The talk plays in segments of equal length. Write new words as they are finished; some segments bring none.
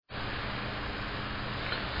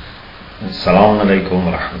السلام عليكم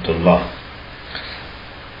ورحمة الله.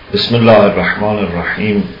 بسم الله الرحمن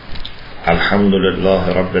الرحيم. الحمد لله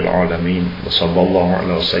رب العالمين، وصلى الله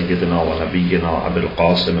على سيدنا ونبينا أبي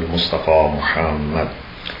القاسم المصطفى محمد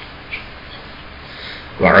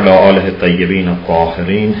وعلى آله الطيبين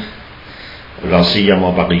الطاهرين، لا سيما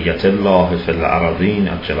بقية الله في الأرضين،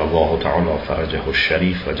 أجل الله تعالى فرجه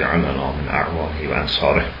الشريف وجعلنا من أعوانه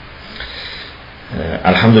وأنصاره.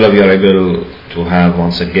 Alhamdulillah, we are able to have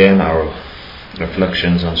once again our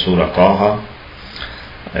reflections on Surah Taha.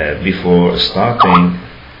 Before starting,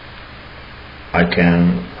 I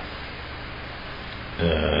can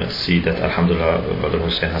see that Alhamdulillah Brother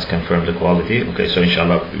Hussein has confirmed the quality. Okay, so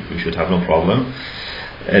inshallah we should have no problem.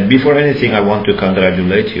 Before anything, I want to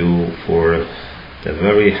congratulate you for the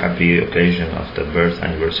very happy occasion of the birth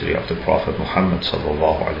anniversary of the Prophet Muhammad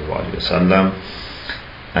sallallahu alaihi wasallam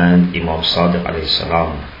and Imam Sadiq alayhi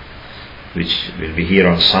salam, which will be here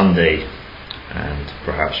on Sunday, and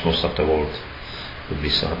perhaps most of the world will be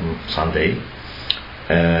Sunday.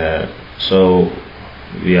 So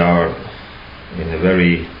we are in a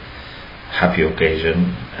very happy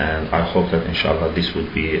occasion, and I hope that inshallah this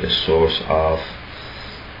would be a source of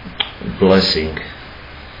blessing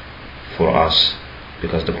for us,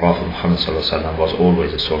 because the Prophet Muhammad sallallahu alaihi wasallam was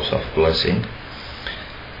always a source of blessing,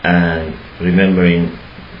 and remembering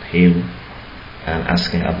him and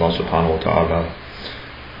asking Allah subhanahu wa ta'ala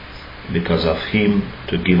because of him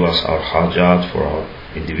to give us our hajat for our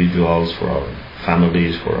individuals, for our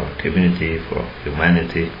families, for our community, for our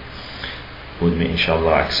humanity, would be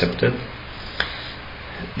inshallah accepted.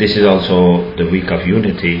 This is also the week of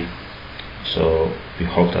unity, so we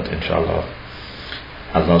hope that inshallah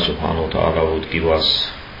Allah subhanahu wa ta'ala would give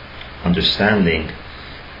us understanding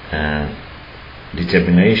and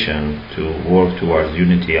determination to work towards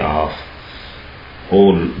unity of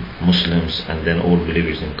all Muslims, and then all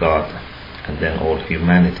believers in God, and then all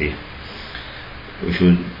humanity. We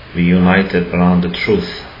should be united around the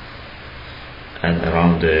truth and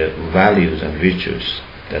around the values and virtues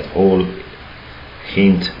that all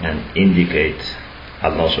hint and indicate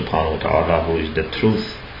Allah subhanahu wa ta'ala, who is the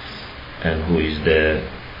truth and who is the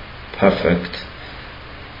perfect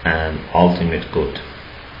and ultimate good.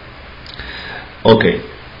 Okay,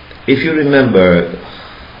 if you remember,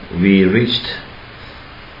 we reached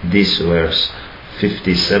this verse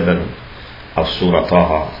 57 of Surah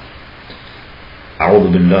Taha. أعوذ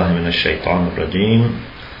بالله من الشيطان الرجيم.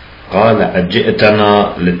 قال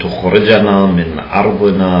أجئتنا لتخرجنا من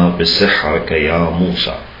أرضنا بسحرك يا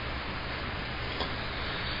موسى.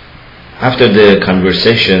 After the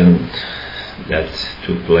conversation that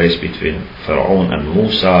took place between Pharaoh and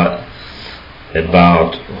Musa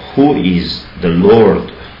about who is the Lord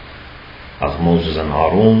of Moses and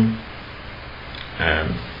Aaron,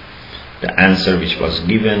 and the answer which was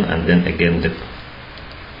given, and then again the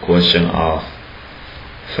question of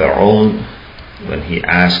Pharaoh when he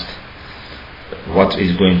asked what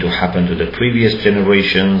is going to happen to the previous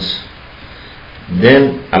generations.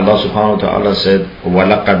 Then Allah subhanahu wa ta'ala said,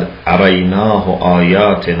 وَلَقَدْ أَرَيْنَاهُ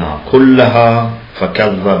آيَاتِنَا كُلَّهَا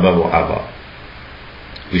فَكَذَّبَ وَأَبَى.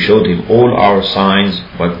 We showed him all our signs,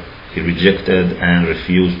 but he rejected and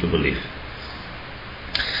refused to believe.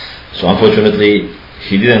 So unfortunately,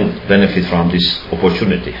 he didn't benefit from this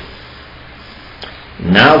opportunity.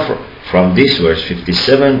 Now from this verse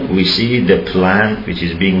 57, we see the plan which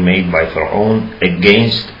is being made by Pharaoh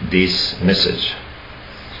against this message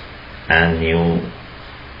and new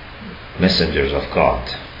messengers of God.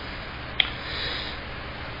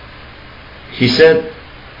 He said,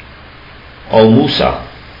 O Musa,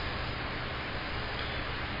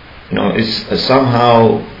 it's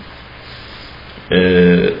somehow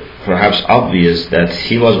perhaps obvious that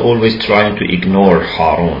he was always trying to ignore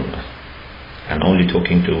Harun and only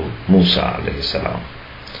talking to Musa alayhi salam.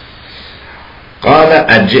 قال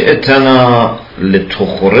أجئتنا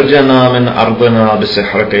لتخرجنا من أرضنا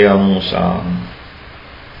بسحرك يا موسى.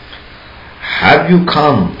 Have you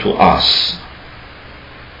come to us?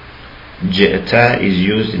 جئتا is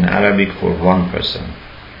used in Arabic for one person.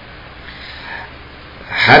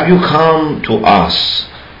 Have you come to us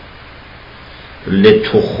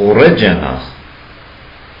لتخرجنا,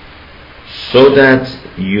 so that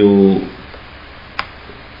you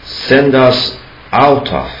send us out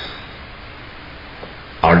of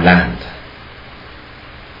our land,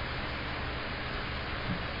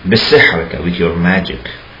 بسحرك, with your magic,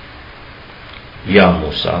 Ya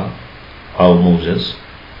Musa, O Moses.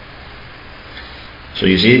 So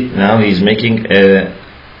you see, now he's making a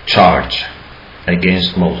charge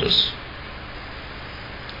against Moses.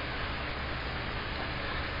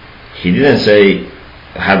 He didn't say,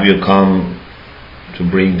 have you come to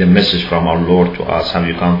bring the message from our Lord to us? Have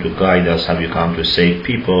you come to guide us? Have you come to save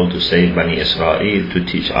people, to save Bani Israel, to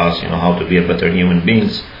teach us, how to be a better human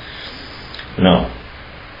beings? No.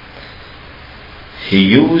 He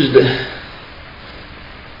used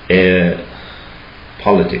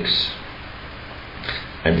politics,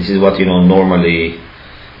 and this is what normally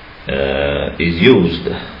is used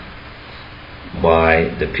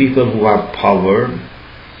by the people who have power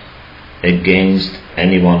against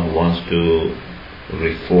anyone who wants to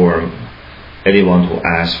reform, anyone who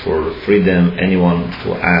asks for freedom, anyone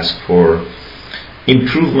who asks for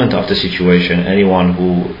improvement of the situation, anyone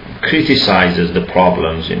who criticizes the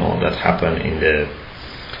problems that happen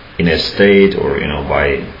in a state or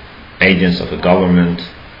by agents of a government.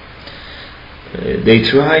 They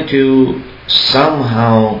try to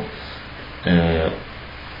somehow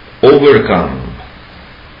overcome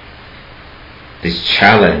this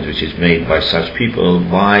challenge which is made by such people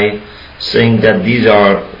by saying that these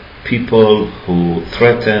are people who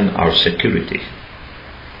threaten our security.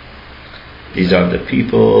 These are the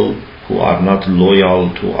people who are not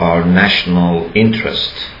loyal to our national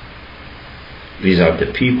interest. These are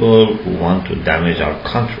the people who want to damage our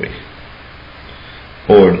country.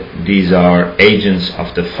 Or these are agents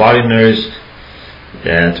of the foreigners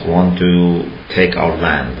that want to take our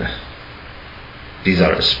land. These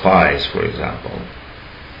are spies, for example.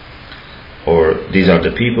 Or these are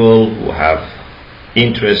the people who have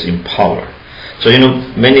interest in power. So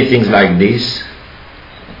many things like this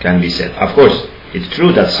can be said. Of course, it's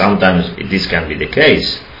true that sometimes this can be the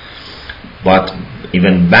case, but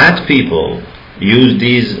even bad people use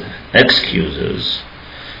these excuses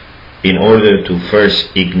in order to first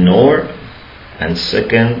ignore and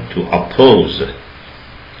second to oppose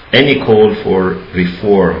any call for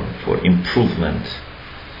reform, for improvement.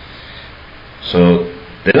 So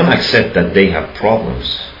they don't accept that they have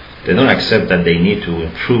problems. They don't accept that they need to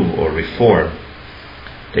improve or reform.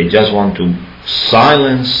 They just want to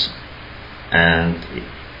silence and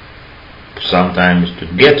sometimes to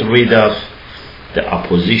get rid of the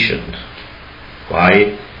opposition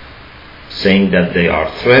by saying that they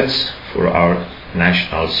are threats for our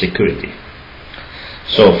national security.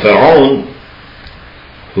 So Pharaoh,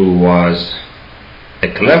 who was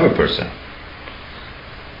a clever person,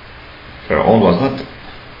 Pharaoh was not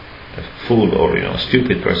a fool or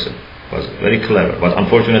stupid person, was very clever, but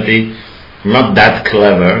unfortunately not that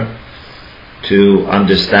clever to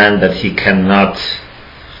understand that he cannot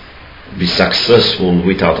be successful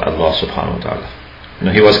without Allah subhanahu wa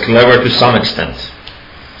ta'ala. He was clever to some extent.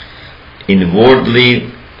 In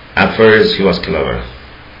worldly affairs he was clever.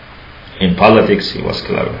 In politics he was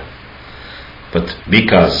clever. But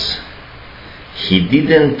because he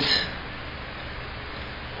didn't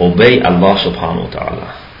obey Allah subhanahu wa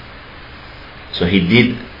ta'ala, so he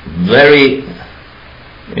did very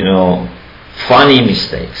funny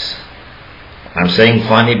mistakes. I'm saying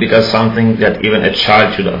funny because something that even a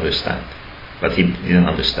child should understand, but he didn't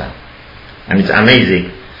understand. And it's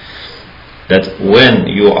amazing that when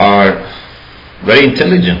you are very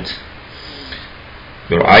intelligent,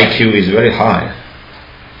 your IQ is very high,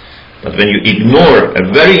 but when you ignore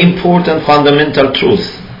a very important fundamental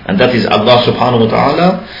truth, and that is Allah subhanahu wa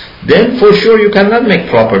ta'ala, then for sure you cannot make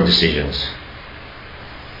proper decisions.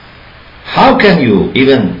 How can you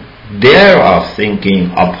even dare of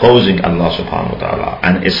thinking opposing Allah subhanahu wa ta'ala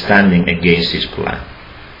and standing against His plan?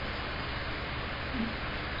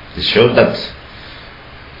 It shows that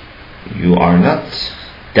you are not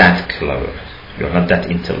that clever, you are not that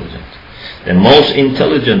intelligent. The most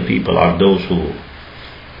intelligent people are those who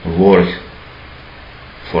work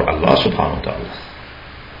for Allah subhanahu wa ta'ala,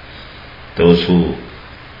 those who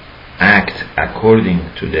act according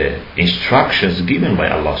to the instructions given by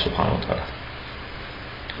Allah subhanahu wa ta'ala,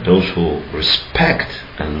 those who respect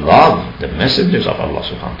and love the messengers of Allah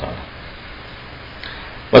subhanahu wa ta'ala.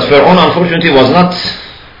 But Pharaoh unfortunately was not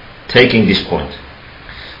taking this point,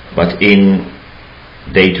 but in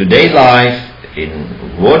day-to-day life,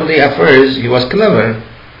 in worldly affairs, he was clever.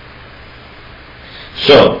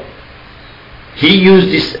 So he used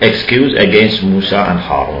this excuse against Musa and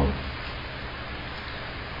Harun.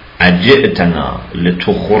 أَجِئْتَنَا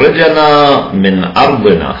لِتُخْرِجَنَا مِنْ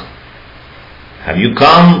أَرْضِنَا. Have you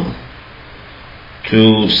come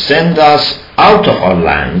to send us out of our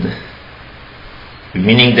land?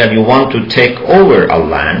 Meaning that you want to take over our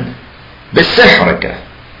land. بِسِحْرِكَ.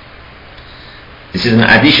 This is an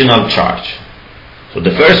additional charge. So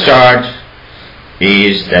the first charge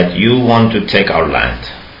is that you want to take our land.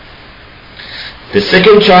 The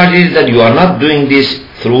second charge is that you are not doing this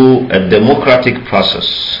through a democratic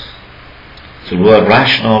process, through a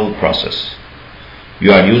rational process.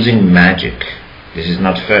 You are using magic. This is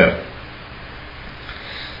not fair.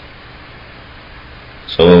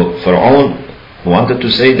 So Pharaoh wanted to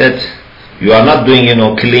say that you are not doing,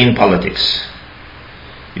 clean politics.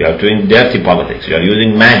 You are doing dirty politics. You are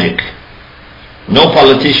using magic. No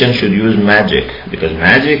politician should use magic, because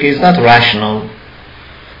magic is not rational.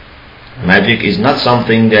 Magic is not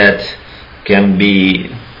something that can be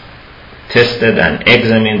tested and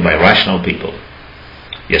examined by rational people.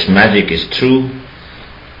 Yes, magic is true.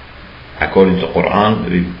 According to Quran,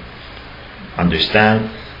 we understand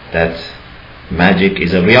that magic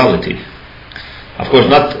is a reality. Of course,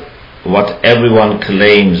 not what everyone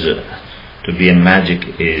claims to be a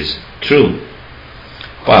magic is true,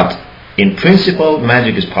 but in principle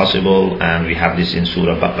magic is possible, and we have this in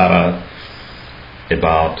Surah Baqarah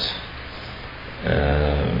about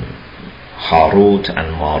Harut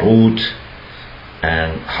and Marut,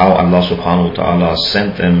 and how Allah subhanahu wa ta'ala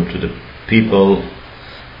sent them to the people,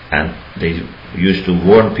 and they used to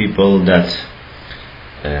warn people that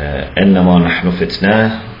إنما نحن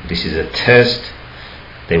فتنة, this is a test.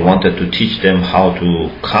 They wanted to teach them how to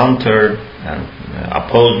counter and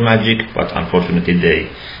oppose magic, but unfortunately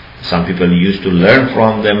some people used to learn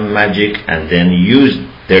from them magic and then use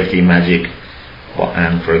dirty magic.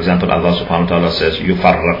 And for example, Allah subhanahu wa ta'ala says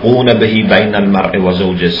يُفَرَّقُونَ بِهِ بَيْنَ الْمَرْءِ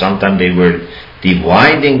وَزَوْجِهِ. Sometimes they were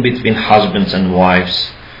dividing between husbands and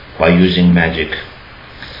wives by using magic.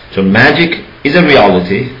 So magic is a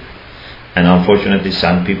reality, and unfortunately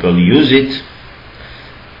some people use it,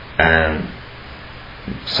 and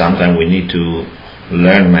sometimes we need to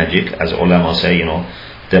learn magic. As ulama say,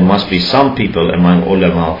 there must be some people among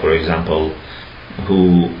ulama, for example,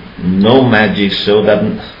 who know magic so that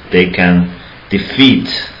they can defeat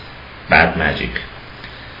bad magic.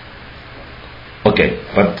 Okay,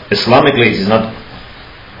 but Islamically it is not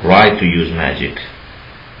right to use magic.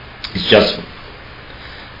 It's just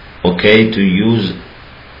okay to use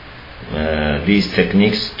these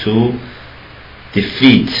techniques to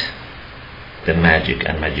defeat the magic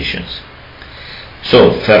and magicians.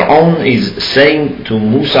 So Pharaoh is saying to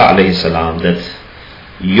Musa alayhi salam that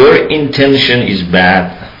your intention is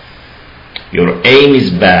bad, your aim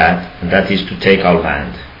is bad, and that is to take our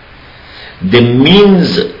land. The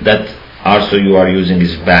means that also you are using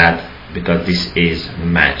is bad, because this is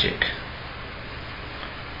magic.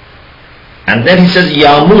 And then he says,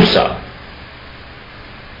 Ya Musa.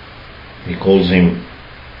 He calls him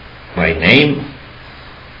by name.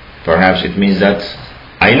 Perhaps it means that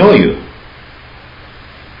I know you.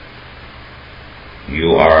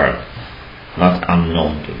 You are not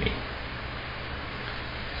unknown to me.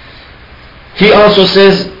 He also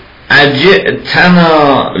says,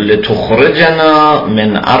 أَجِئْتَنَا لِتُخْرِجَنَا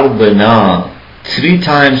مِنْ أَرْضِنَا. 3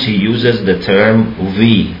 times he uses the term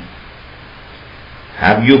we.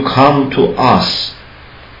 Have you come to us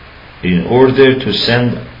in order to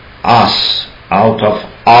send us out of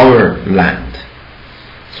our land?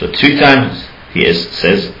 So 3 times he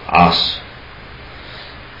says us.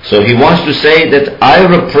 So he wants to say that I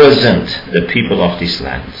represent the people of this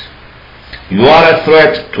land. You are a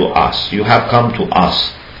threat to us. You have come to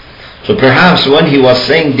us. So perhaps when he was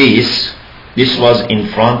saying this was in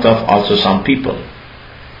front of also some people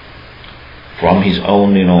from his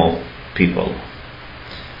own, people.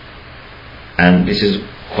 And this is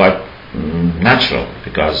quite natural,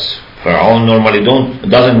 because Pharaoh normally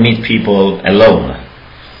doesn't meet people alone.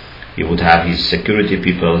 He would have his security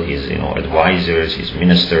people, his advisors, his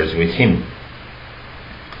ministers with him.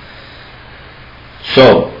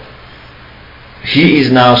 So he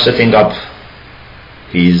is now setting up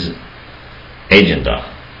his agenda,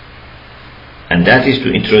 and that is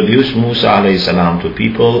to introduce Musa alayhi salam to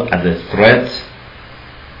people as a threat,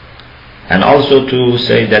 and also to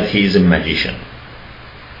say that he is a magician.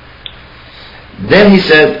 Then he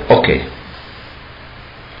said, okay,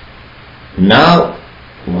 now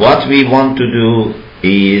what we want to do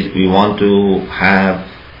is we want to have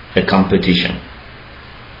a competition.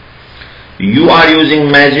 You are using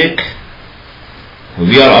magic,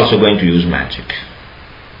 we are also going to use magic.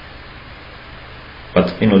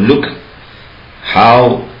 But look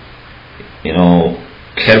how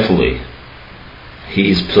carefully he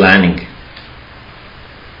is planning.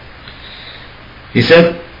 He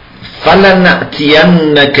said,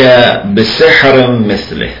 فَلَنَأْتِيَنَّكَ بِسِحْرٍ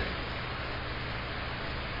مِثْلِهِ.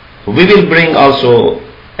 We will bring also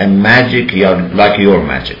a magic like your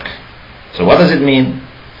magic. So what does it mean?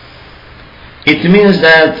 It means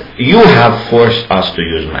that you have forced us to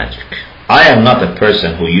use magic. I am not a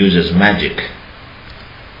person who uses magic.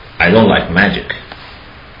 I don't like magic.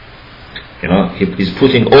 He's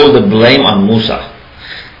putting all the blame on Musa.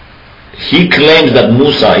 He claims that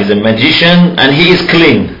Musa is a magician and he is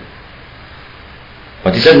clean.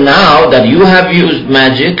 But he said, now that you have used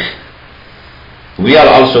magic, we are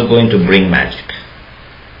also going to bring magic.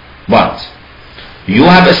 But you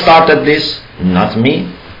have started this, not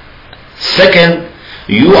me. Second,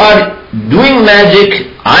 you are doing magic,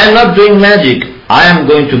 I am not doing magic, I am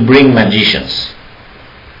going to bring magicians.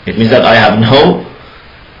 It means that I have no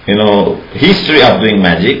history of doing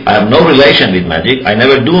magic, I have no relation with magic, I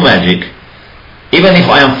never do magic. Even if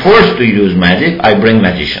I am forced to use magic, I bring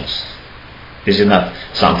magicians. This is not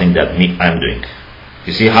something that I am doing.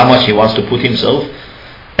 You see how much he wants to put himself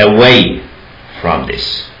away from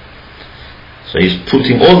this. So he's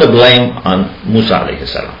putting all the blame on Musa alayhi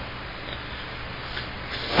salam.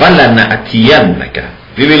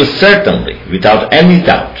 فَلَنَأْتِيَنَّكَ, we will certainly, without any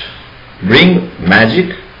doubt, bring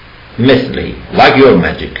magic mithli, like your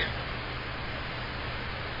magic.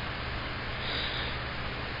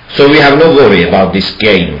 So we have no worry about this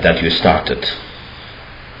game that you started.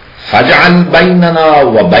 فَاجْعَلْ بَيْنَنَا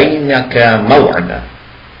وَبَيْنَكَ مَوْعَدًا,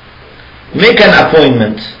 make an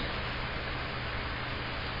appointment.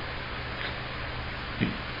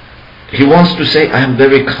 He wants to say, I am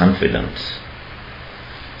very confident.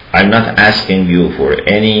 I'm not asking you for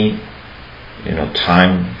any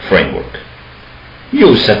time framework.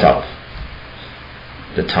 You set up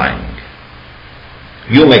the timing.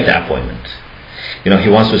 You make the appointment. He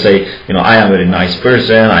wants to say, I am a very nice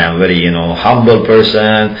person, I am a very, humble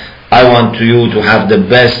person, I want you to have the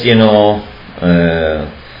best,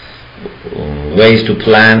 ways to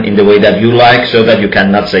plan in the way that you like, so that you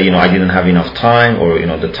cannot say, I didn't have enough time, or,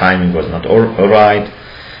 the timing was not alright.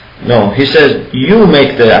 No, he says, you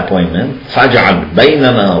make the appointment, فَاجْعَلْ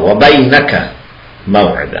بَيْنَنَا وَبَيْنَكَ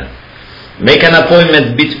مَوْعِدًا, make an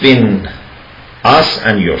appointment between us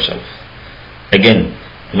and yourself. Again,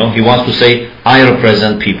 he wants to say, I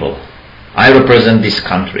represent people. I represent this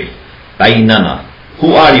country. Bainana.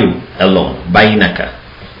 Who are you? Alone. Bainaka.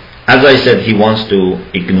 As I said, he wants to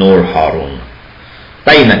ignore Harun.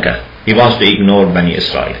 Bainaka. He wants to ignore Bani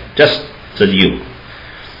Israel. Just you.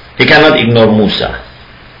 He cannot ignore Musa.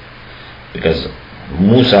 Because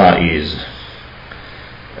Musa is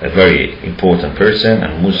a very important person,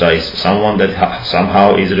 and Musa is someone that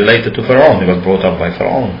somehow is related to Pharaoh. He was brought up by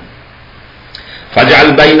Pharaoh.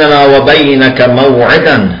 فَاجْعَلْ بَيْنَنَا وَبَيْنَكَ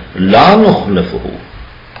مَوْعِدًا لَا نُخْلِفُهُ.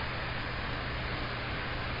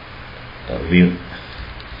 We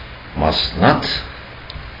must not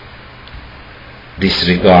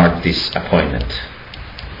disregard this appointment.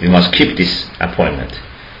 We must keep this appointment.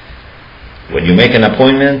 When you make an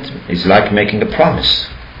appointment, it's like making a promise.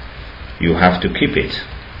 You have to keep it.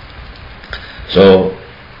 So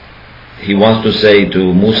he wants to say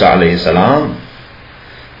to Musa alayhi salam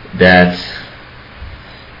that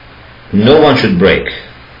no one should break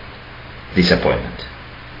this appointment.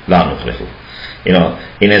 La nukhlifu.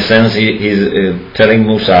 In a sense, he's telling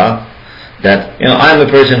Musa that I am a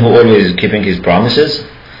person who always is keeping his promises,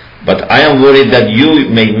 but I am worried that you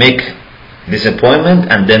may make this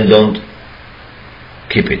appointment and then don't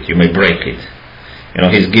keep it. You may break it.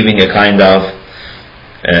 He's giving a kind of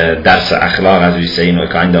dars akhlaq, as we say, a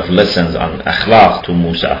kind of lessons on akhlaq to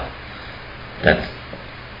Musa, that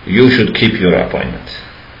you should keep your appointment.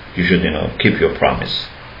 You should, keep your promise.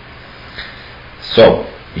 So,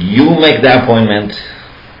 you make the appointment,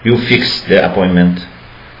 you fix the appointment.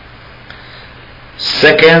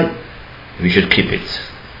 Second, we should keep it.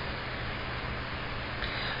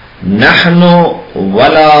 نحن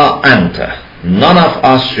ولا أنت, none of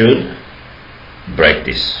us should break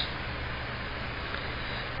this.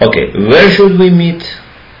 Okay, where should we meet?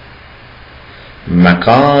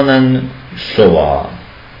 مكانا سوا.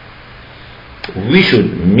 We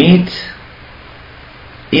should meet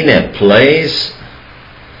in a place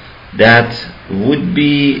that would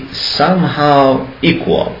be somehow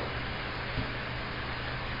equal,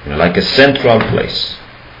 like a central place.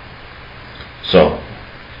 So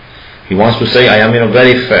he wants to say, I am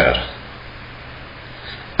very fair.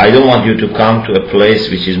 I don't want you to come to a place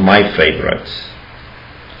which is my favorite,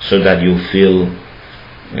 so that you feel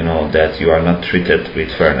that you are not treated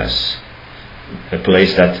with fairness. A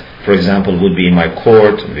place that, for example, would be in my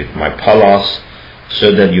court, with my palace,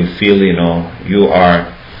 so that you feel you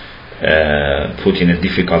are put in a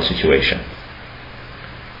difficult situation.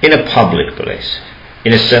 In a public place,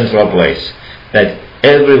 in a central place, that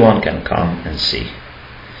everyone can come and see.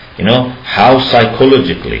 How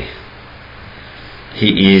psychologically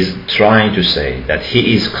he is trying to say that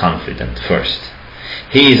he is confident first.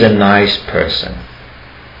 He is a nice person.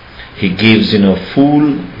 He gives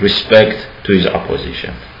full respect to his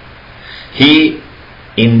opposition. He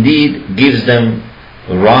indeed gives them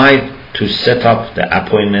right to set up the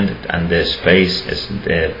appointment and the space as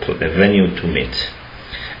the venue to meet.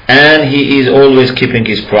 and he is always keeping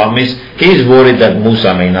his promise. He is worried that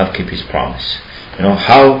Musa may not keep his promise.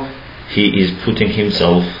 How he is putting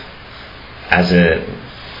himself as a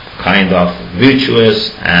kind of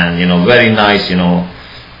virtuous and very nice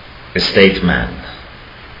statesman.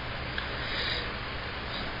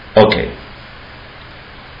 Okay.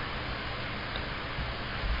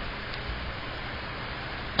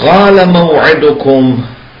 قال موعدكم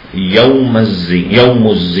يوم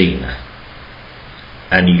الزينة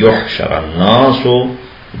أن يحشر الناس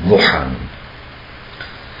ضحى.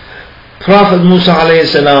 Prophet Musa alayhi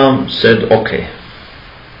salam said, okay,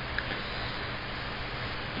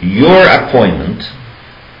 your appointment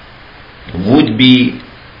would be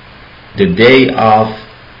the day of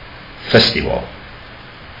festival.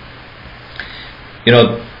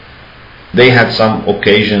 They had some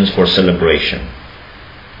occasions for celebration.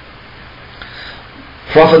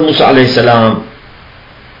 Prophet Musa alayhi salam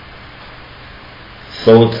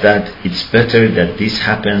thought that it's better that this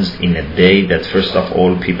happens in a day that first of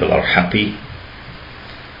all people are happy.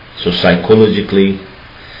 So psychologically,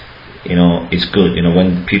 it's good.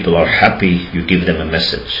 When people are happy, you give them a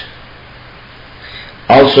message.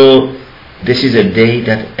 Also, this is a day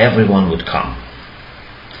that everyone would come.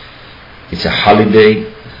 It's a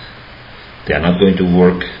holiday. They are not going to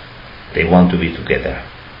work. They want to be together.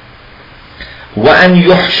 وَأَنْ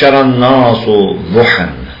يُحْشَرَ النَّاسُ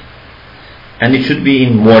ضُحًى. And it should be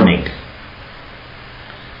in morning.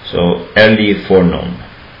 So early forenoon.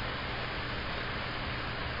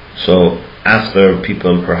 So after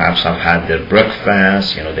people perhaps have had their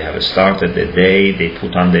breakfast, they have started the day, they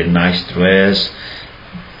put on their nice dress.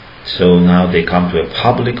 So now they come to a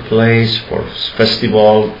public place for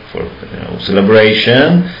festival, for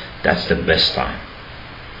celebration. That's the best time.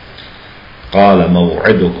 قال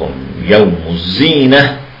موعدكم يوم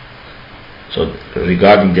الزينة. So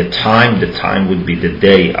regarding the time would be the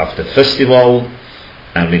day of the festival,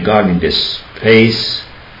 and regarding the space,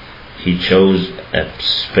 he chose a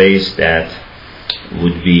space that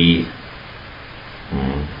would be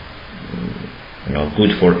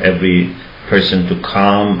good for every person to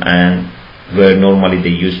come, and where normally they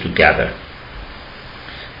used to gather.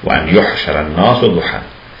 وَأَنْ يُحْشَرَ النَّاسُ ضُحًى.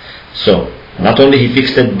 So not only he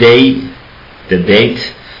fixed the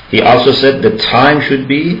date, he also said the time should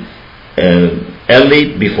be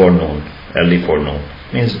early before noon. Early forenoon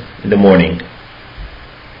means in the morning.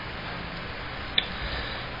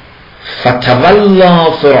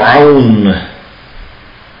 فَتَوَلَّى فِرْعَوْنُ.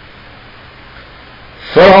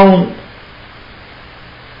 Pharaoh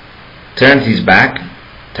turned his back,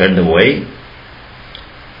 turned away,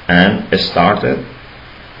 and started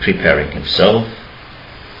preparing himself.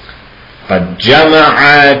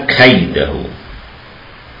 فَجَمَعَ كَيْدَهُ.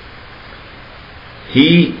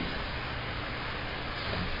 He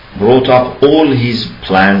brought up all his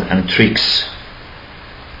plans and tricks.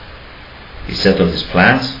 He settled his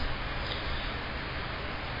plans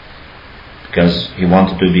because he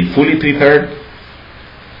wanted to be fully prepared.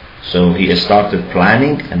 So he started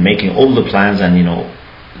planning and making all the plans and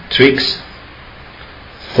tricks.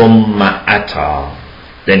 ثُمَّ أَتَى.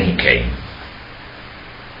 Then he came.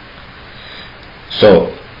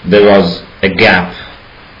 So there was a gap,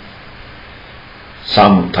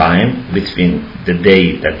 some time between the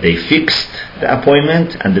day that they fixed the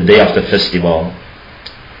appointment and the day of the festival.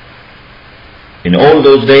 In all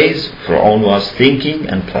those days, Pharaoh was thinking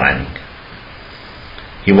and planning.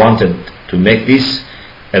 He wanted to make this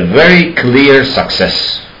a very clear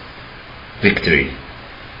success, victory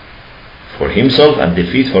for himself and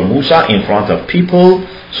defeat for Musa in front of people,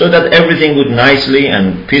 so that everything would nicely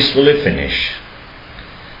and peacefully finish.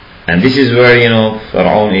 And this is where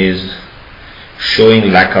Pharaoh is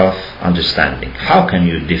showing lack of understanding. How can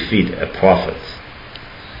you defeat a prophet?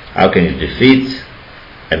 How can you defeat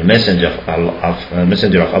a messenger of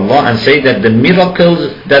Allah and say that the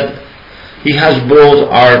miracles that he has brought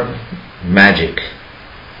are magic?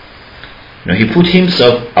 He put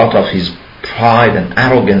himself out of his pride and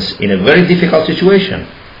arrogance in a very difficult situation.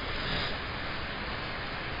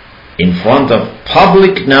 In front of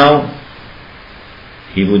public now,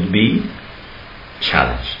 he would be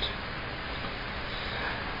challenged.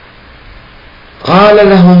 قال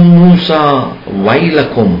لهم موسى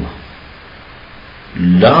ويلكم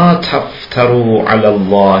لا تفتروا على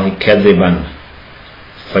الله كذبا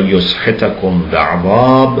فيسحتكم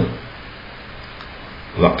بعذاب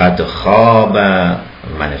وقد خاب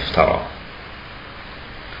من افترى.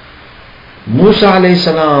 Musa alayhi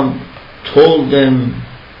salam told them,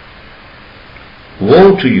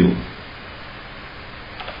 woe to you,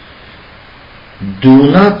 do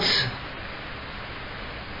not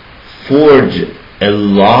forge a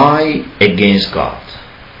lie against God.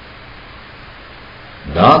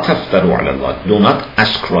 لا تفتروا على الله. Do not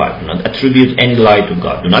ascribe, do not attribute any lie to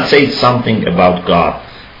God. Do not say something about God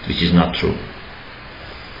which is not true.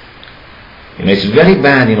 It's very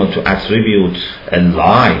bad, to attribute a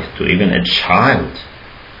lie to even a child,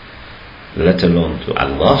 let alone to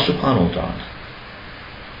Allah subhanahu wa ta'ala.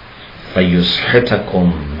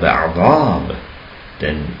 فَيُسْحِتَكُمْ بِعَذَابٍ.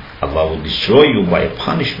 Then Allah will destroy you by a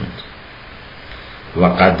punishment.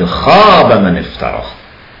 وَقَدْ خَابَ مَنِ افْتَرَى.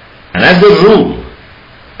 And as a rule,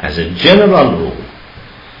 as a general rule,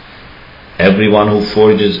 everyone who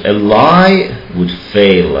forges a lie would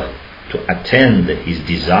fail to attain his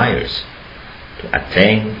desires.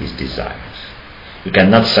 You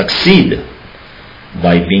cannot succeed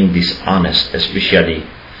by being dishonest, especially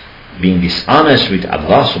being dishonest with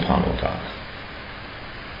Allah subhanahu wa ta'ala.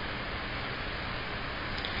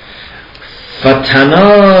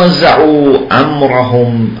 فَتَنَازَعُوا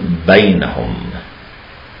أَمْرَهُمْ بَيْنَهُمْ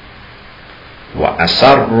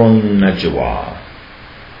وَأَسَرُّوا النَّجْوَى.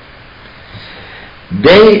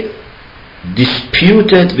 They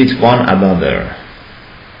disputed with one another,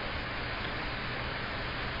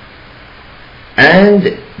 and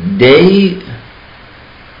they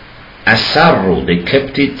asarru, they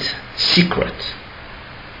kept it secret.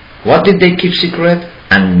 What did they keep secret?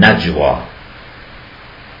 An-najwa,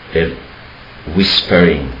 their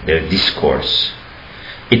whispering, their discourse.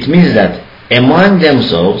 It means that among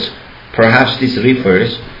themselves, perhaps this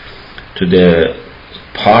refers to the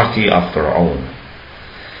party of Fir'aun.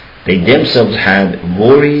 They themselves had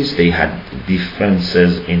worries, they had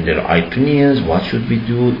differences in their opinions. What should we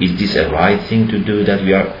do? Is this a right thing to do, that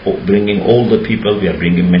we are bringing all the people, we are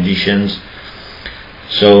bringing magicians?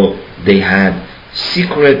 So they had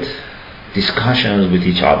secret discussions with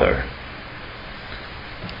each other.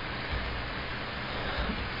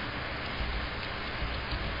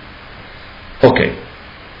 Okay,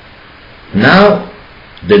 now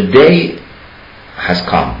the day has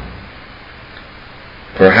come.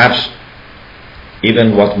 Perhaps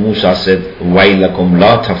even what Musa said, وَيْلَكُمْ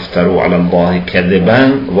لَا تَفْتَرُوا عَلَى اللَّهِ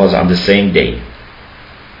كَذِبًا, was on the same day.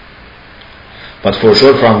 But for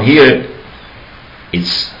sure from here,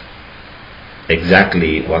 it's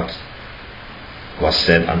exactly what was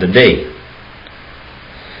said on the day.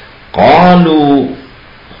 قَالُوا,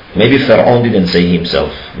 maybe Pharaoh didn't say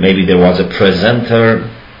himself. Maybe there was a presenter,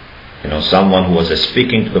 someone who was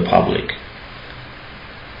speaking to the public.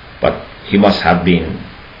 But he must have been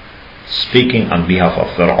speaking on behalf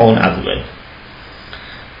of Pharaoh as well.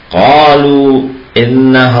 قَالُوا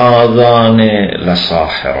إِنَّ هَذَانِ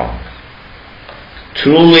لَسَاحِرَانِ.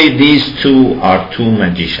 Truly these two are two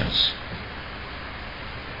magicians.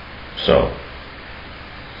 So,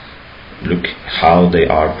 look how they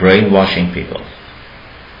are brainwashing people.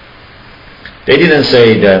 They didn't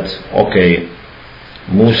say that, okay,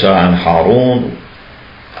 Musa and Harun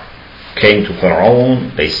came to Pharaoh,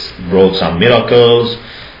 they brought some miracles,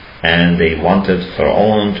 and they wanted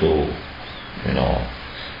Pharaoh to,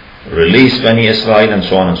 release Bani Israel and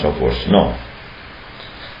so on and so forth. No.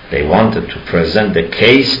 They wanted to present the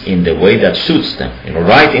case in the way that suits them.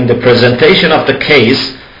 Right in the presentation of the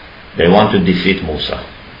case, they want to defeat Musa.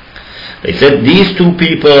 They said these two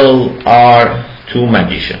people are two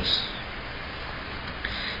magicians.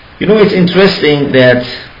 It's interesting that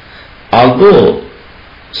although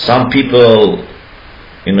some people,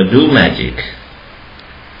 do magic,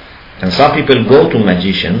 and some people go to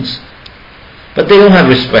magicians, but they don't have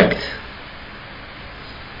respect.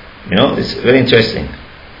 It's very interesting.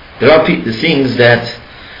 There are things that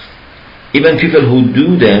even people who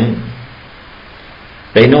do them,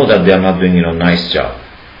 they know that they are not doing a nice job.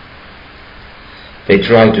 They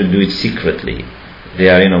try to do it secretly. They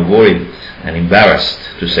are worried and embarrassed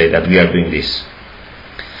to say that we are doing this.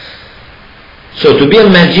 So to be a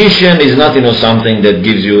magician is not something that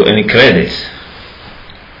gives you any credit.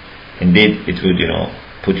 Indeed, it would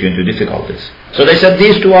put you into difficulties. So they said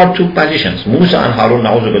these two are two magicians. Musa and Harun,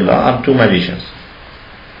 na'uzubillah, are two magicians.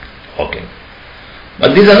 Okay.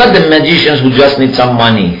 But these are not the magicians who just need some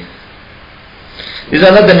money. These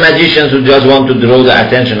are not the magicians who just want to draw the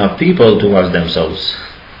attention of people towards themselves.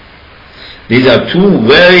 These are two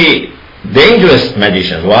very dangerous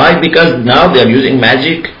magicians. Why? Because now they are using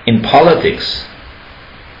magic in politics.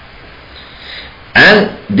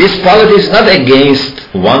 And this politics is not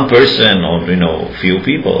against one person or few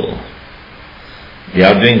people. They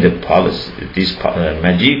are doing this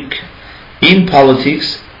magic in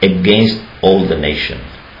politics against all the nation.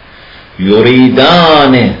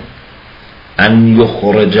 يريدان أن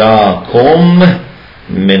يخرجاكم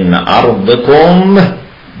من أرضكم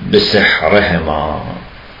بسحرهما.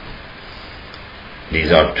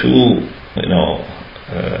 These are two,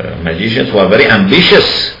 magicians who are very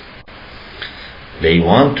ambitious. They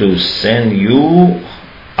want to send you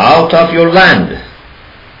out of your land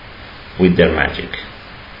with their magic.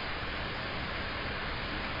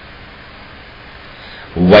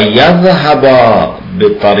 وَيَذْهَبَ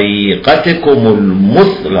بِطَرِيقَتِكُمُ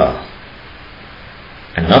الْمُثْلَى.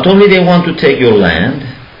 And not only they want to take your land,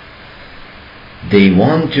 they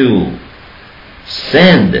want to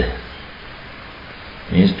send,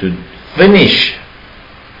 means to finish,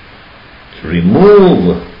 to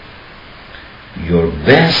remove your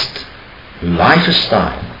best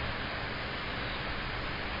lifestyle,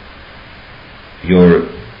 your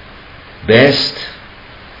best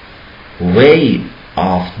way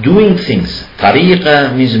of doing things.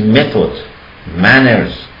 Tariqa means method,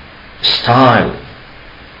 manners, style.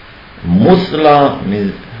 Muthla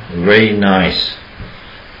means very nice,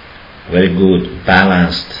 very good,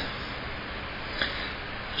 balanced.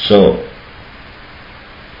 So,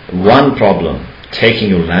 one problem, taking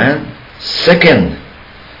your land. Second,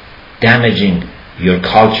 damaging your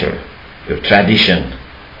culture, your tradition.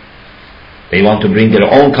 They want to bring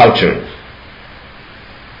their own culture.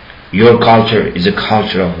 Your culture is a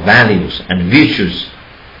culture of values and virtues.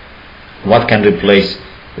 What can replace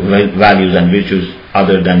values and virtues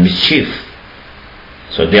other than mischief?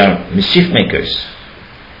 So they are mischief makers.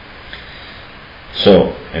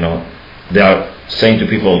 So, they are saying to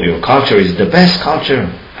people, your culture is the best culture,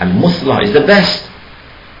 and Muthla is the best.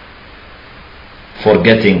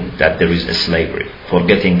 Forgetting that there is a slavery,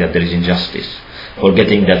 forgetting that there is injustice,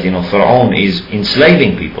 forgetting that Pharaoh is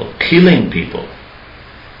enslaving people, killing people,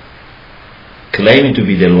 claiming to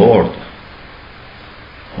be the Lord.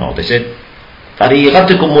 No, they said,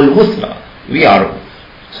 طَرِيقَتِكُمُ الْمُثْلَى. We are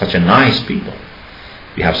such a nice people.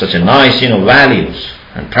 We have such a nice, values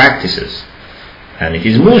and practices. And it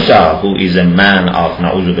is Musa who is a man of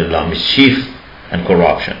na'udhu billah, mischief and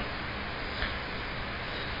corruption.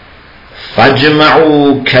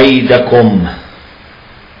 فَاجْمَعُوا كَيْدَكُمْ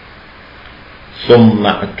ثُمَّ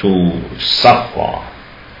أَتُوا صَفًّا.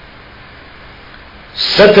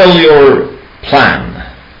 Settle your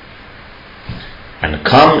plan and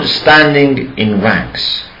come standing in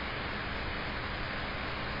ranks.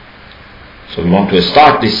 So we want to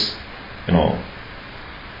start this,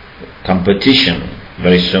 competition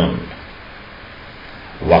very soon.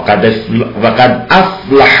 وَقَدْ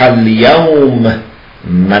أَفْلَحَ الْيَوْمَ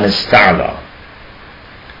مَنِ اسْتَعْلَى.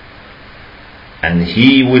 And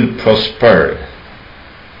he will prosper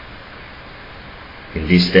in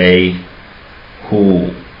this day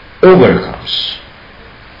who overcomes,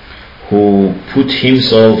 who put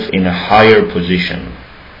himself in a higher position.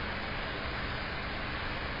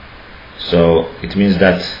 So it means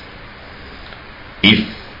that if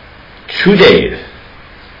today,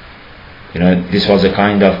 this was a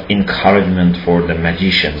kind of encouragement for the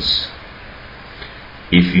magicians.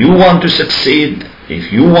 If you want to succeed,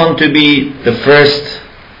 if you want to be the first,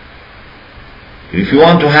 if you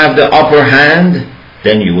want to have the upper hand,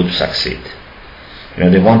 then you would succeed.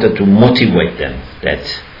 They wanted to motivate them that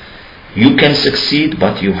you can succeed,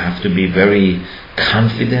 but you have to be very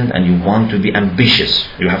confident and you want to be ambitious.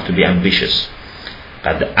 You have to be ambitious.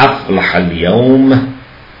 قَدْ أَفْلَحَ الْيَوْمَ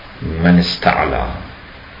مَنِ اسْتَعْلَى.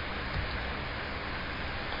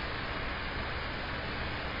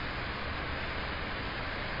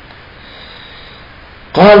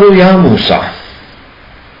 قالوا يا موسى.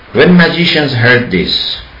 When magicians heard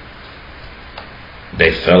this,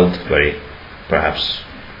 they felt very, perhaps,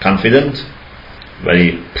 confident,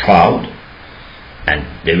 very proud, and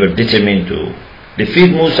they were determined to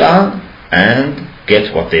defeat Musa and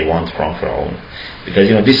get what they want from Pharaoh. Because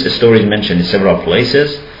this story is mentioned in several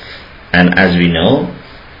places, and as we know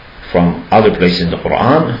from other places in the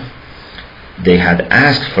Quran, they had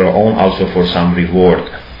asked Pharaoh also for some reward.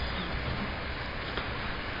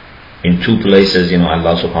 In two places,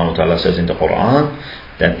 Allah subhanahu wa ta'ala says in the Quran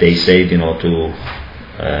that they said, to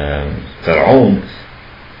Pharaoh,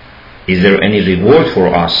 is there any reward for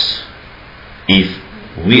us if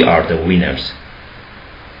we are the winners?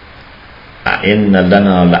 أَإِنَّ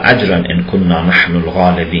لَنَا لَأَجْرًا إِن كُنَّا نَحْنُ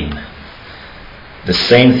الْغَالِبِينَ. The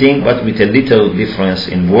same thing, but with a little difference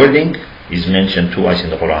in wording, is mentioned twice in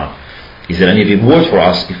the Quran. Is there any reward for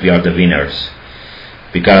us if we are the winners?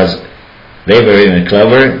 Because they were even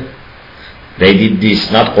clever. They did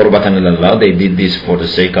this not qurbatan ilallah, they did this for the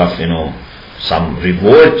sake of, some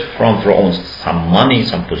reward from Pharaoh, some money,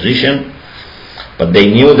 some position. But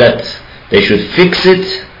they knew that they should fix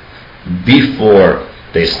it before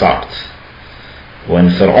they start.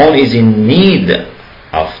 When Pharaoh is in need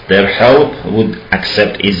of their help, would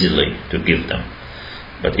accept easily to give them.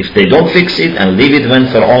 But if they don't fix it and leave it when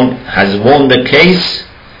Pharaoh has won the case,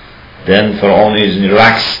 then Pharaoh is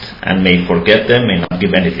relaxed and may forget them, may not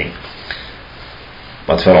give anything.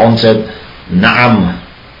 But Pharaoh said, Na'am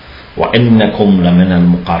wa innakum lamin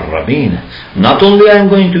al-muqarrabin. Not only I am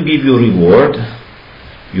going to give you reward,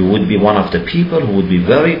 you would be one of the people who would be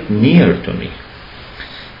very near to me.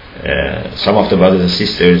 Some of the brothers and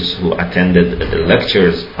sisters who attended the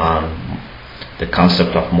lectures on the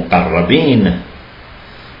concept of muqarrabin,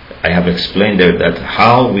 I have explained there that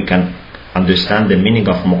how we can understand the meaning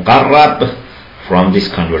of muqarrab from this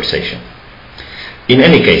conversation. In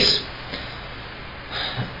any case,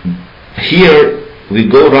 here we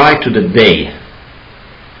go right to the day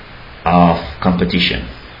of competition.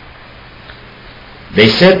 They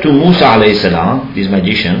said to Musa alayhi salam, these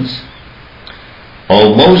magicians,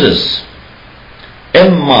 O Moses,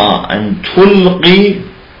 imma an tulqi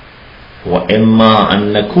wa imma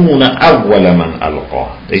an nakuna awwala man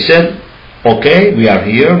alqa. They said, okay, we are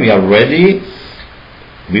here, we are ready,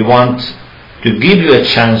 we want to give you a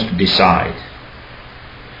chance to decide.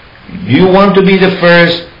 Do you want to be the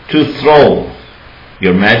first to throw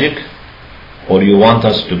your magic, or you want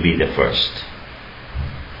us to be the first?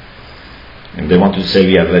 And they want to say,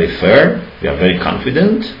 we are very fair, we are very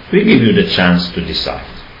confident, we give you the chance to decide.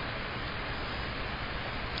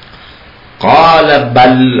 قَالَ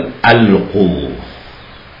بَلْ أَلْقُوا.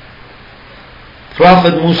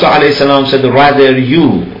 Prophet Musa alayhi salam said, rather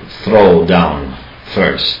you throw down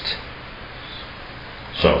first.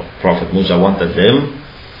 So Prophet Musa wanted them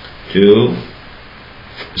to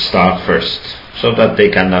start first, so that they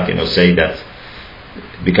cannot say that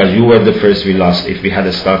because you were the first we lost, if we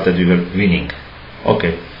had started we were winning.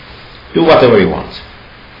 Okay, do whatever you want.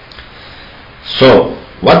 So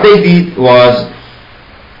what they did was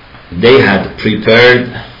they had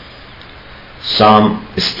prepared some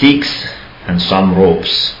sticks and some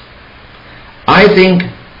ropes. I think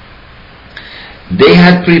they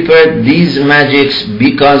had prepared these magics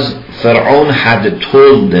because Pharaoh had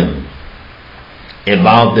told them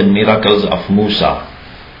about the miracles of Musa.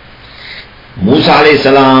 Musa alayhi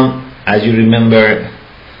salam, as you remember,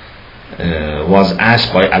 was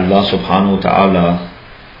asked by Allah subhanahu wa ta'ala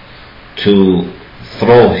to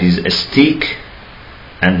throw his stick,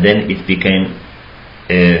 and then it became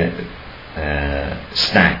a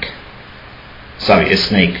snake,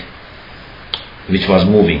 which was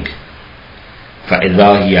moving.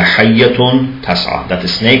 فَإِذَا هِيَ حَيَّةٌ تَسْعَى. That the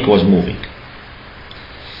snake was moving.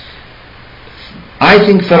 I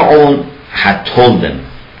think Pharaoh had told them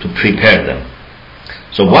to prepare them.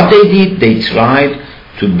 So what they did, they tried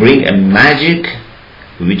to bring a magic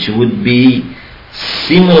which would be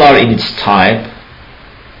similar in its type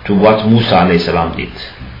to what Musa alayhi salam did.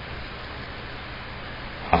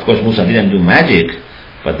 Of course Musa didn't do magic,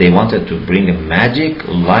 but they wanted to bring a magic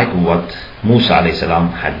like what Musa alayhi salam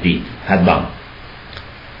had done.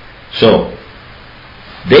 So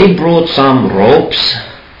they brought some ropes,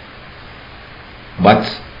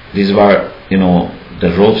 but these were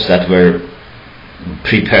the ropes that were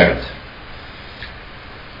prepared.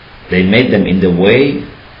 They made them in the way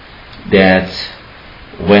that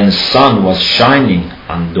when sun was shining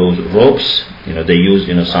on those ropes, they used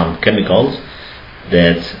some chemicals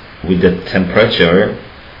that with the temperature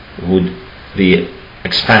would be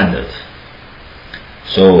expanded.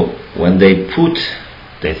 So when they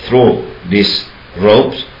throw these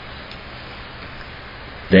ropes,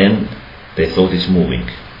 then they thought it's moving.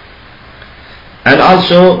 And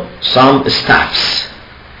also some staffs,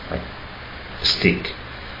 like a stick.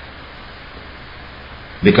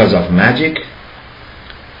 Because of magic,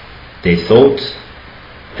 they thought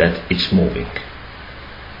that it's moving.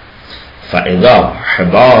 فَإِذَا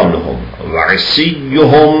حِبَالُهُمْ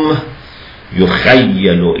وَعِصِيُّهُمْ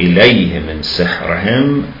يُخَيَّلُ إِلَيْهِ مِنْ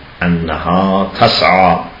سِحْرِهِمْ أَنَّهَا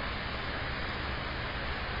تَسْعَى.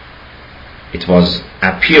 It was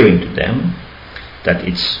appearing to them that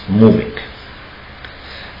it's moving.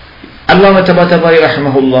 Allama Tabatabai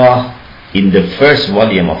rahimahullah, in the first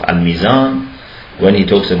volume of Al-Mizan, when he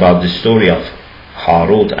talks about the story of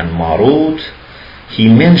Harut and Marut, he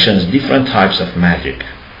mentions different types of magic.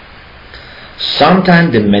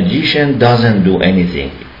 Sometimes the magician doesn't do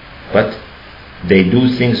anything, but they do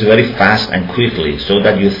things very fast and quickly so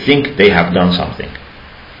that you think they have done something.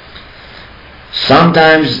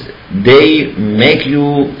 Sometimes they make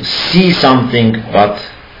you see something, but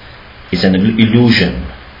it's an illusion.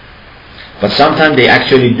 But sometimes they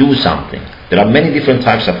actually do something. There are many different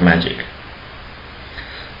types of magic.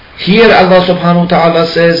 Here Allah subhanahu wa ta'ala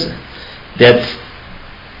says that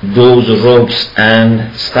those ropes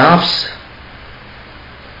and staffs,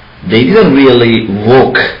 they didn't really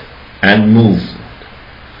walk and move.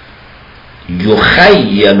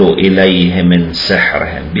 يُخَيَّلُ إِلَيْهِ مِنْ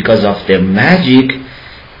سِحْرِهِمْ. Because of their magic,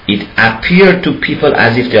 it appeared to people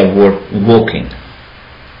as if they are walking.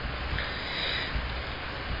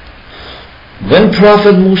 When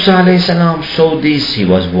Prophet Musa ﷺ saw this, he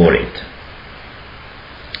was worried,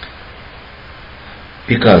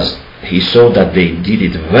 because he saw that they did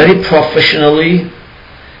it very professionally,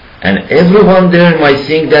 and everyone there might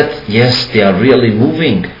think that yes, they are really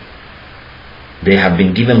moving, they have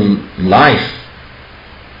been given life.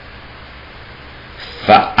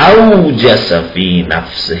 فَأَوْجَسَ فِي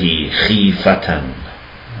نَفْسِهِ خِيفَةً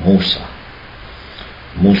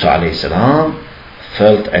Musa alayhi salam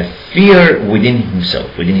felt a fear within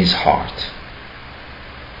himself, within his heart.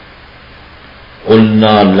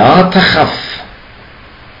 قُلْنَا لَا تَخَفْ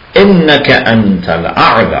إِنَّكَ أَنْتَ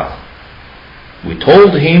الْأَعْلَى. We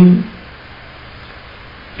told him,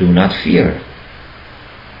 do not fear,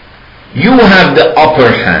 you have the upper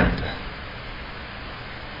hand.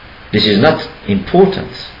 This is not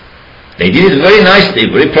important. They did it very nicely,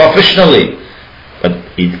 very professionally, but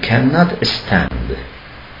it cannot stand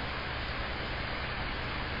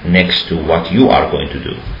next to what you are going to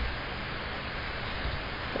do.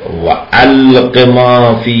 وَأَلْقِ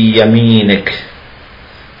مَا فِي يَمِينِكَ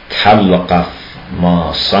تَلْقَفْ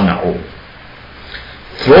مَا صَنَعُوا.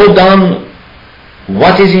 Throw down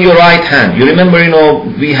what is in your right hand. You remember,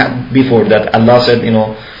 we had before that Allah said,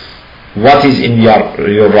 what is in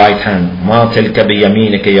your right hand? ما تلك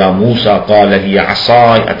بيمينك يا موسى قال هي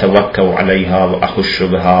عصاي أتوكل عليها وأخش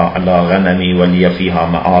بها على غنمي ولي فيها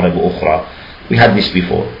مآرب أخرى. We had this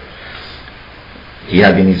before. He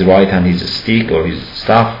had in his right hand his stick or his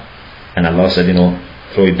staff, and Allah said,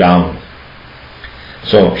 throw it down.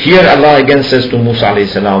 So here Allah again says to Musa alayhi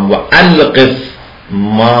salam, وَأَلْقِفْ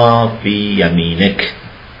مَا فِي يَمِينِكَ.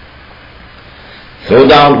 Throw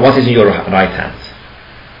down what is in your right hand.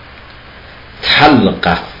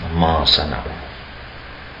 تَلْقَفْ مَا صَنَعُوا.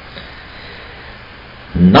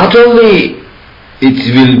 Not only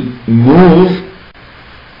it will move,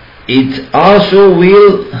 it also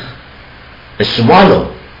will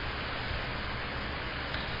swallow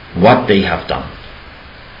what they have done.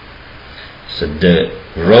 So the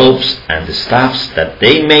ropes and the staffs that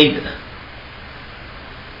they made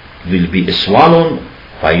will be swallowed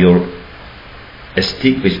by your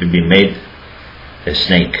stick, which will be made a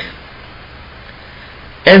snake.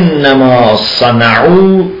 إِنَّمَا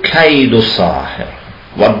صَنَعُوا كَيْدُ السَّاحِرِ.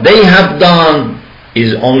 What they have done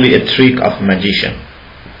is only a trick of magician.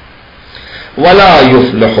 وَلَا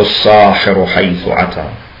يُفْلِحُ السَّاحِرُ حَيْثُ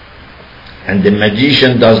أَتَى. And the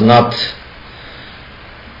magician does not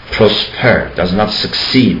prosper, does not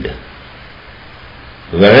succeed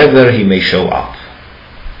wherever he may show up.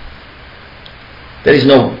 There is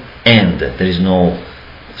no end, there is no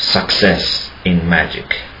success in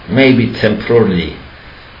magic. Maybe temporarily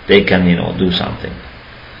they can do something,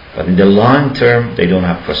 but in the long term they don't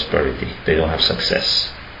have prosperity, they don't have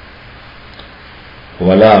success.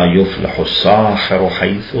 وَلَا يُفْلِحُ السَّاحِرُ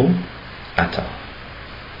حَيْثُ أَتَى.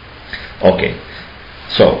 Okay,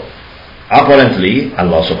 so apparently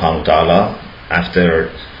Allah subhanahu wa ta'ala,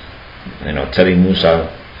 after telling Musa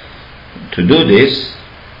to do this,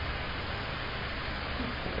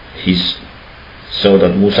 he saw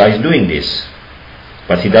that Musa is doing this,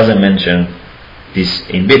 but he doesn't mention this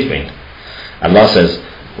in between. Allah says,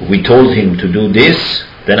 we told him to do this.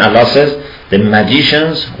 Then Allah says, the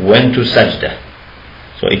magicians went to sajda.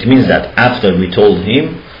 So it means that after we told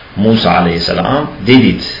him, Musa alayhi salam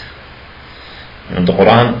did it. And the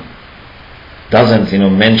Quran doesn't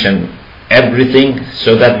mention everything,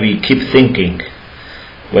 so that we keep thinking.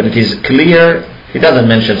 When it is clear, it doesn't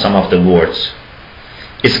mention some of the words.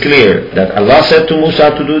 It's clear that Allah said to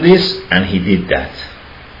Musa to do this, and he did that.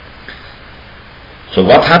 So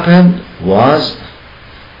what happened was,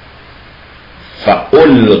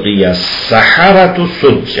 فَأُلْقِيَ السَّحَرَةُ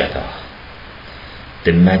سُجَّدًا.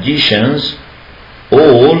 The magicians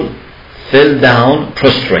all fell down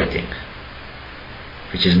prostrating,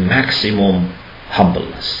 which is maximum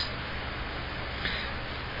humbleness.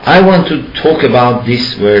 I want to talk about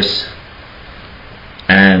this verse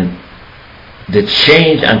and the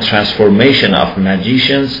change and transformation of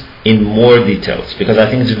magicians in more details, because I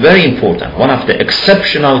think it's very important. One of the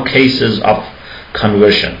exceptional cases of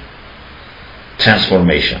conversion,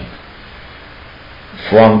 transformation,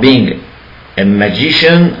 from being a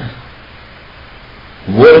magician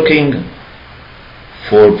working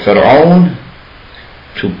for Pharaoh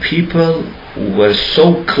to people who were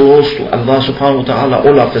so close to Allah subhanahu wa ta'ala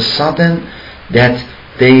all of a sudden that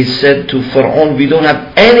they said to Pharaoh, we don't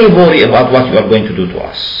have any worry about what you are going to do to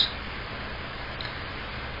us.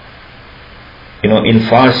 In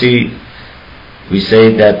Farsi we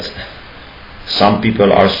say that some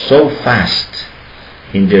people are so fast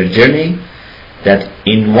in their journey that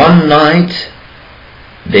in one night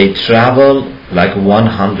they travel like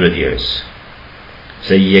 100 years.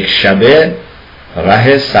 So یک شبه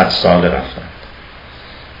راه 100 ساله رفتن.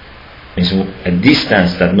 Means a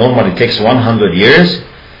distance that normally takes 100 years,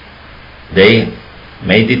 they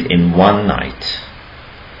made it in one night.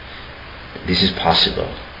 This is possible.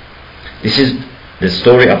 This is the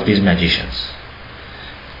story of these magicians.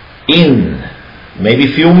 In maybe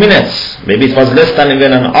few minutes, maybe it was less than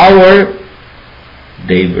even an hour,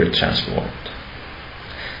 they were transformed.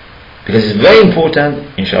 Because it's very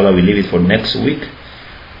important, inshallah we leave it for next week.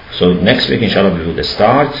 So next week inshallah we will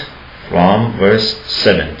start from verse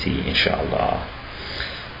 70 inshallah.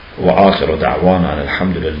 وآخر دعوانا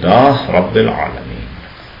الحمد لله رب العالمين.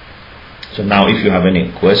 So now if you have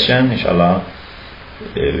any question, inshallah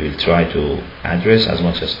we'll try to address as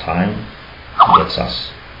much as time gets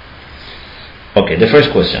us. Okay, the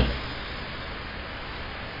first question.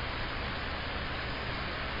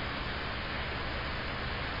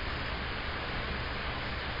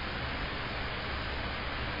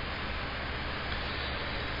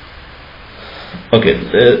 Okay,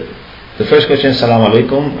 the first question, Assalamu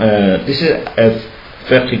alaikum. This is a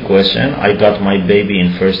fiqh question. I got my baby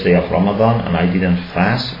in first day of Ramadan and I didn't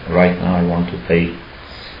fast. Right now I want to pay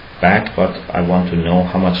back, but I want to know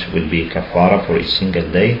how much will be kafara for each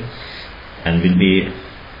single day, and will be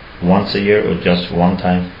once a year or just one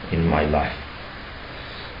time in my life.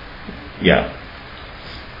 Yeah.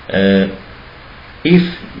 If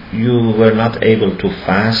you were not able to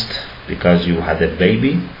fast because you had a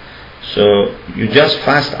baby, so you just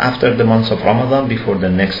fast after the month of Ramadan before the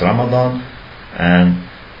next Ramadan, and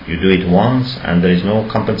you do it once and there is no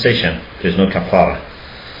compensation, there is no kafara.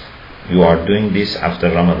 You are doing this after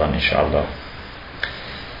Ramadan inshallah.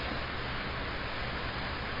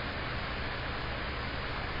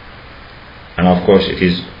 And of course it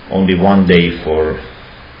is only one day for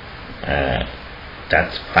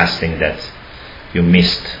that fasting that you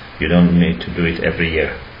missed. You don't need to do it every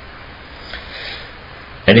year.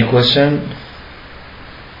 Any question?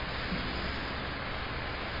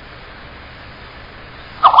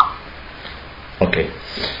 Okay,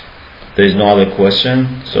 there is no other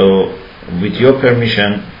question. So with your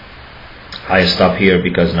permission I stop here,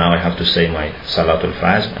 because now I have to say my Salatul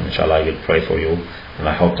Fajr, and inshallah I will pray for you, and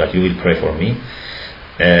I hope that you will pray for me.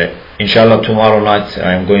 Inshallah tomorrow night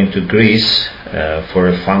I am going to Greece for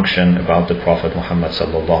a function about the Prophet Muhammad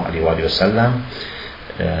sallallahu alaihi wasallam,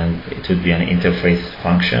 and it will be an interfaith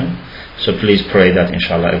function. So please pray that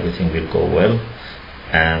inshallah everything will go well,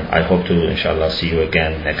 and I hope to inshallah see you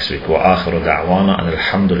again next week. Wa akhiru da'wana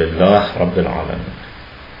alhamdulillah rabbil alamin.